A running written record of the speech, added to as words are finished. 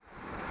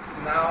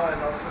now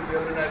and also the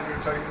other night we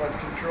were talking about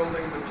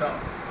controlling the tongue.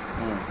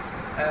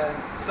 And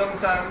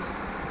sometimes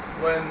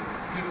when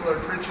people are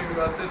preaching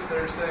about this,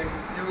 they're saying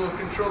you will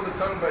control the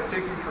tongue by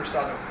taking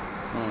prasadam.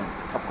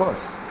 Of course.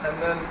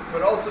 And then,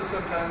 but also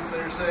sometimes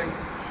they're saying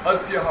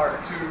atyahar,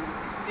 to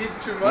eat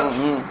too much,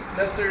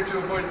 necessary to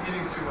avoid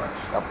eating too much.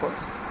 Of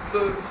course.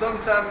 So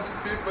sometimes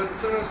people,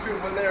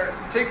 when they're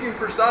taking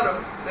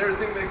prasadam, they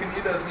think they can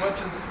eat as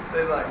much as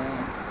they like.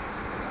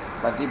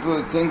 But if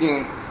you're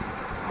thinking,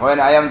 when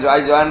I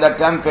joined the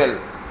temple,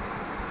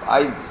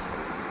 I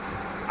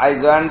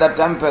joined the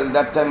temple,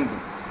 that time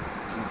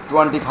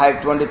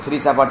 25, 23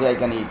 chapati I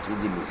can eat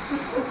easily.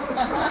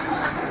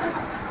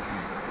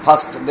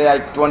 First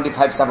day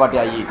 25 chapati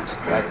I eat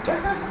that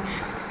time.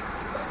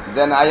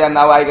 Then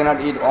now I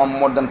cannot eat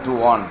more than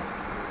 2 on.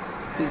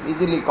 It's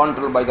easily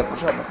controlled by the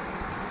prasadam.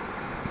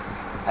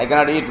 I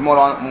cannot eat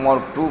more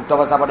 2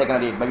 chapati I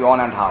cannot eat, maybe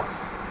 1.5.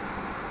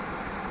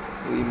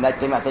 In that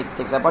time I take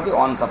chapati,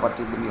 1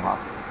 chapati, maybe half.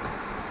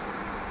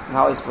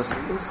 Now it's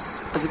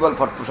possible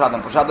for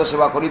prasadam. Prasada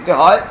seva korite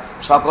hoy,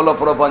 sakolo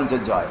prapancha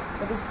joy.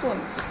 That is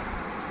things.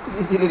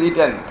 It's easily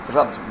written.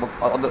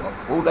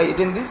 Who would I eat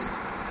in this?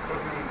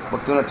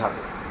 Bhaktivinoda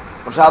Thakur.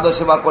 Prasada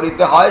seva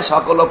korite hoy,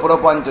 sakolo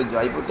prapancha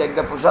joy. If you take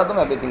the prasadam,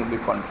 everything will be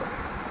controlled.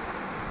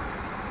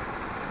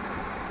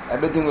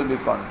 Everything will be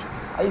controlled.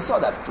 I saw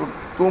that.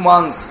 2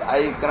 months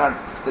I cannot.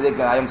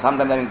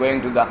 Sometimes I am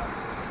going to the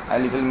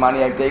little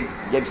money I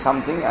get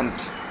something and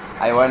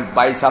I want to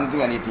buy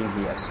something and eating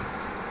here.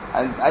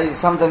 And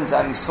sometimes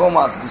I am so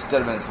much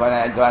disturbance when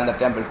I join the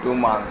temple 2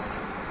 months.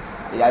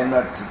 I am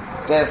not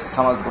taste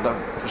so much good of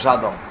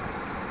prasadam.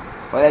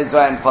 When I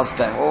joined first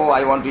time,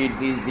 I want to eat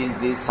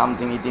this,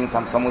 something, eating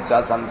some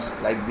samosa, some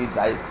like this,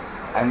 I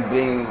am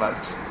bringing, but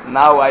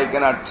now I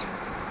cannot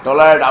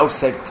tolerate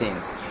outside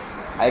things.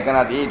 I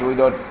cannot eat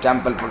without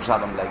temple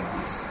prasadam like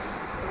this.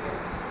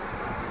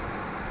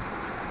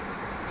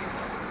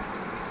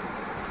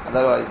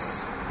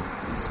 Otherwise,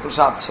 it's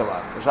prasad seva.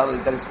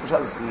 There is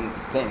prasad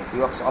thing.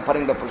 You are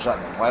offering the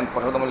prasadam. When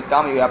prasadam will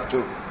come, you have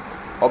to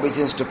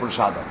obeisance to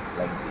prasadam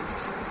like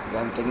this. You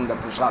are taking the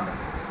prasadam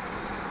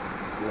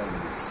like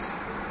this.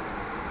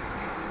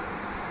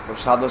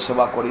 Prasada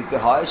seva korite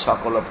hoy,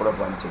 sakala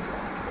prapancha joy.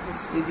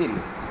 It's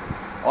easily.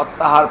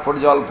 Attahar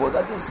purjalpo,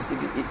 that is,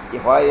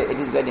 why it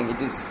is writing,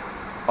 it is,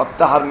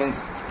 attahar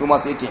means too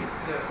much eating.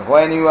 Yeah.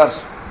 When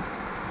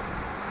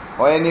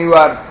you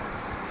are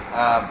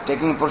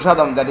taking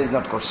prasadam, that is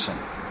not question.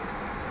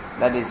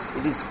 That is,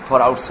 it is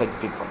for outside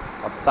people.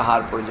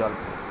 Attahar purjalpo.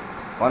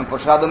 When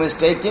prasadam is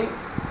taking,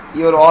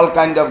 you are all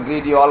kind of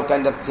greedy, all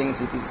kind of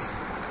things, it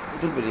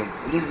will be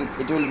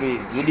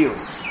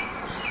reduced.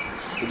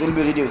 It will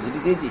be reduced. It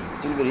is easy.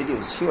 It will be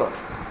reduced, sure.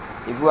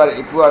 If you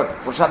are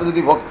prasadam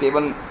bhakti,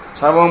 even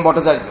Sarvabhauma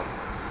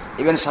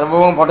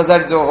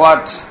Bhattacharya,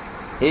 what?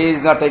 He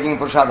is not taking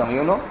prasadam,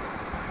 you know.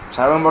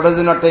 Sarvabhauma Bhattacharya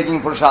is not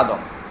taking prasadam.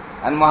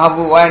 And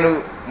Mahaprabhu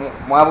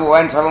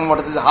went Sarvabhauma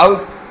Bhattacharya's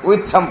house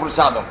with some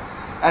prasadam.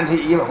 And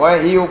he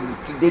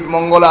did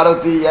Mangala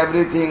Arati,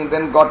 everything,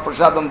 then got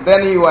prasadam,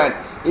 then he went.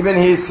 Even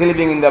he is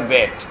sleeping in the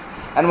bed.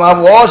 And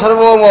Mahaprabhu,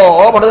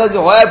 Sarvabhauma,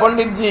 Bhattacharya, where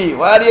Panditji,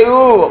 where are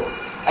you?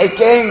 I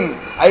came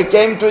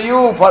to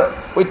you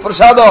with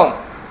prasadam.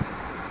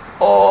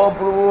 Oh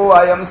Prabhu,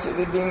 I am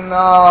sleeping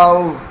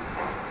now.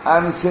 I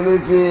am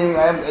sleeping.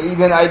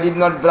 I did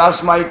not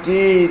brush my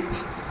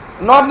teeth.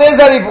 Not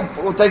necessary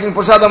taking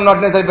prasadam,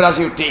 not necessary brush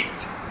your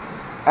teeth.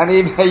 And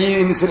he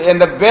in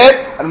the bed,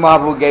 and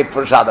Mahaprabhu gave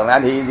prasadam,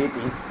 and he is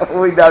eating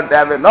without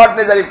having. Not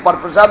necessary for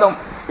prasadam,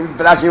 you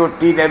brush your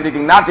teeth,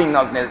 everything, nothing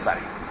not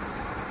necessary.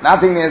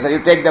 Nothing necessary.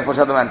 You take the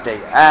prasadam and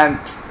take. And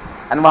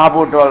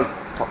Mahaprabhu told,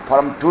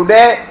 from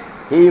today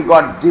he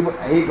got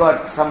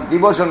some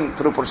devotion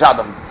through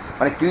prasadam.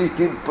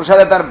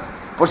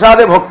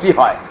 Prasade bhakti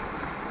hoy.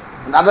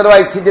 And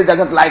otherwise he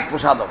doesn't like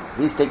prasadam.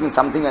 He is taking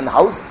something in the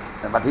house,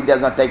 but he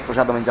does not take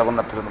prasadam in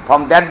Jagannath prasadam.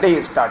 From that day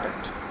he started.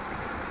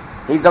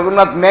 He is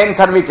Jagannath main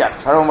servitor,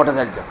 Sarvabhauma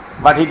Bhattacharya,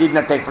 but he did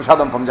not take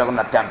prasadam from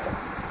Jagannath temple.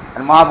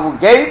 And Mahaprabhu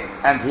gave,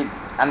 and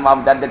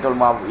Mahaprabhu that day told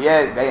Mahaprabhu,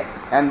 yes,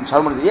 and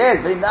Sarvabhauma said, yes,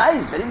 very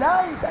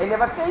nice, I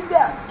never take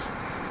that.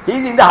 He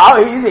is in the house,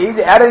 he is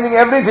arranging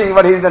everything,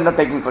 but he is not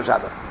taking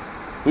prasadam.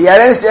 He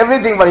arranged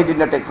everything, but he did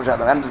not take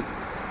prasadam.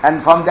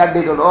 And from that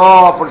day, he told,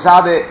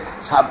 prasade,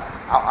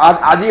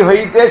 aji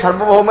hoite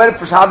sarvabhaumar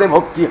prasade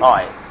bhakti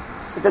hoy.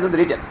 It is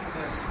written.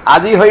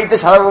 Aji hoite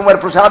sarvabhaumar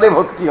prasade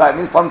bhakti hoy.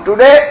 Means from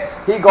today,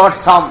 he got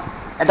some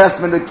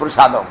attachment with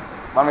prasadam.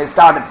 When he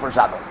started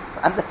prasadam.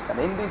 Understand?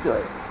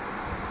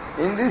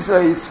 In this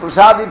way, is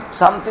prasad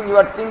something you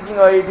are thinking,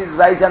 it is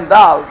rice and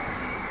dal.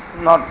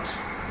 Not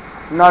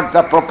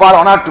the proper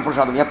honor to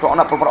prasadam. You have to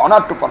honor proper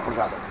honor to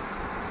prasadam.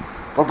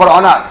 Proper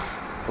honor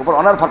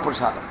for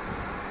prasadam.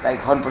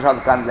 Like when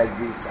prasad comes like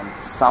this, and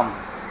some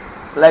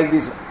like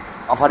this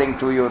offering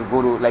to your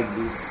guru like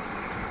this.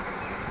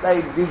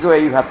 Like this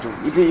way you have to.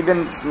 If you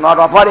even not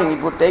offering,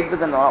 if you take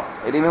this and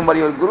remember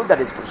your guru,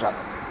 that is prasadam.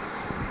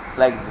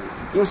 Like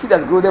this. You see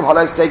that Gurudev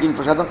always taking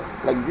prasadam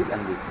like this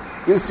and this.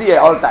 You see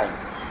all time.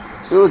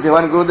 You see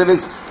when Gurudev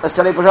is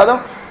studying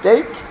prasadam,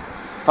 take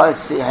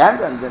First he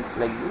hand and then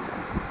like this.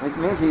 Which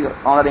means he is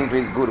honoring to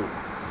his guru.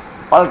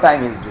 All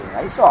time he is doing.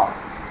 I saw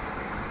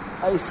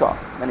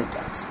many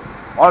times.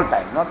 All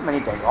time, not many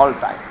times, all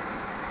time.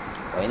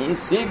 When he is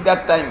sick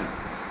that time,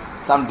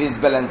 some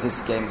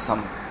disbalances came,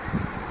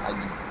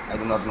 I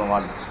do not know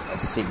what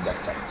was sick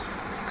that time.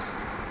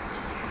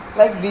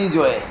 Like this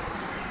way.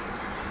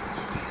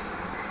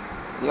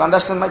 You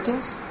understand my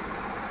things?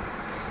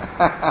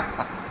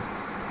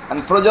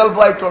 And Prajalpo,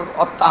 I told,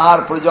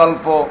 Attahar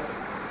Prajalpo,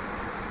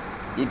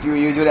 if you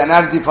use your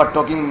energy for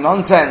talking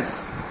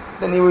nonsense,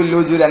 then you will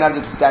lose your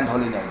energy to chant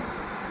holy name.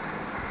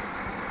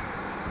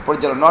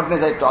 Prajalpo, not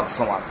necessarily talk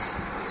so much.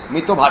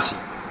 Mito bhashi,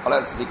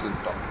 always little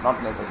talk,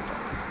 not necessarily talk.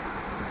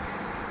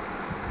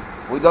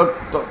 Without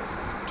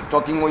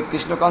talking with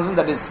Krishna consciousness,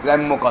 that is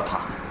Gramya Katha.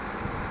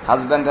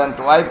 Husband and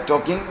wife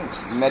talking,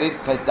 married,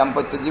 first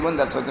Dampatya Jivan,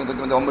 that's what the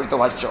Amrita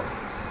Bhashya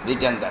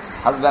written that.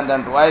 Husband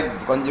and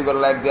wife, conjugal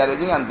life they are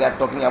using, and they are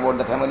talking about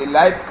the family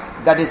life,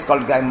 that is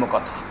called Gramya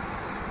Katha.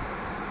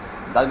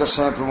 That is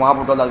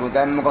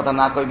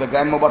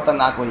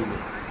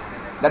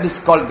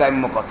called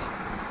Gramya Katha.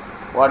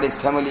 What is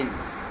family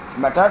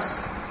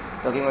matters?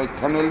 Talking with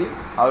family,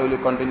 how will you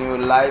continue your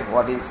life,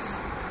 what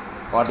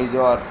is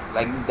your,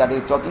 like that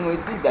you talking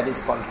with this, that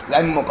is called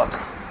Gramya Katha.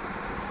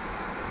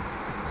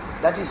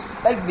 That is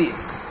like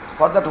this.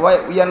 For that why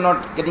we are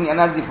not getting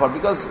energy for,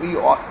 because we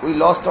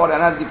lost our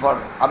energy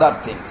for other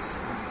things.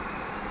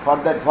 For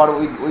that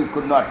we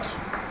could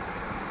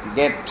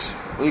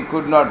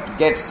not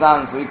get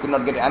chance, we could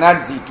not get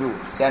energy to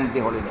chant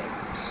the holy name.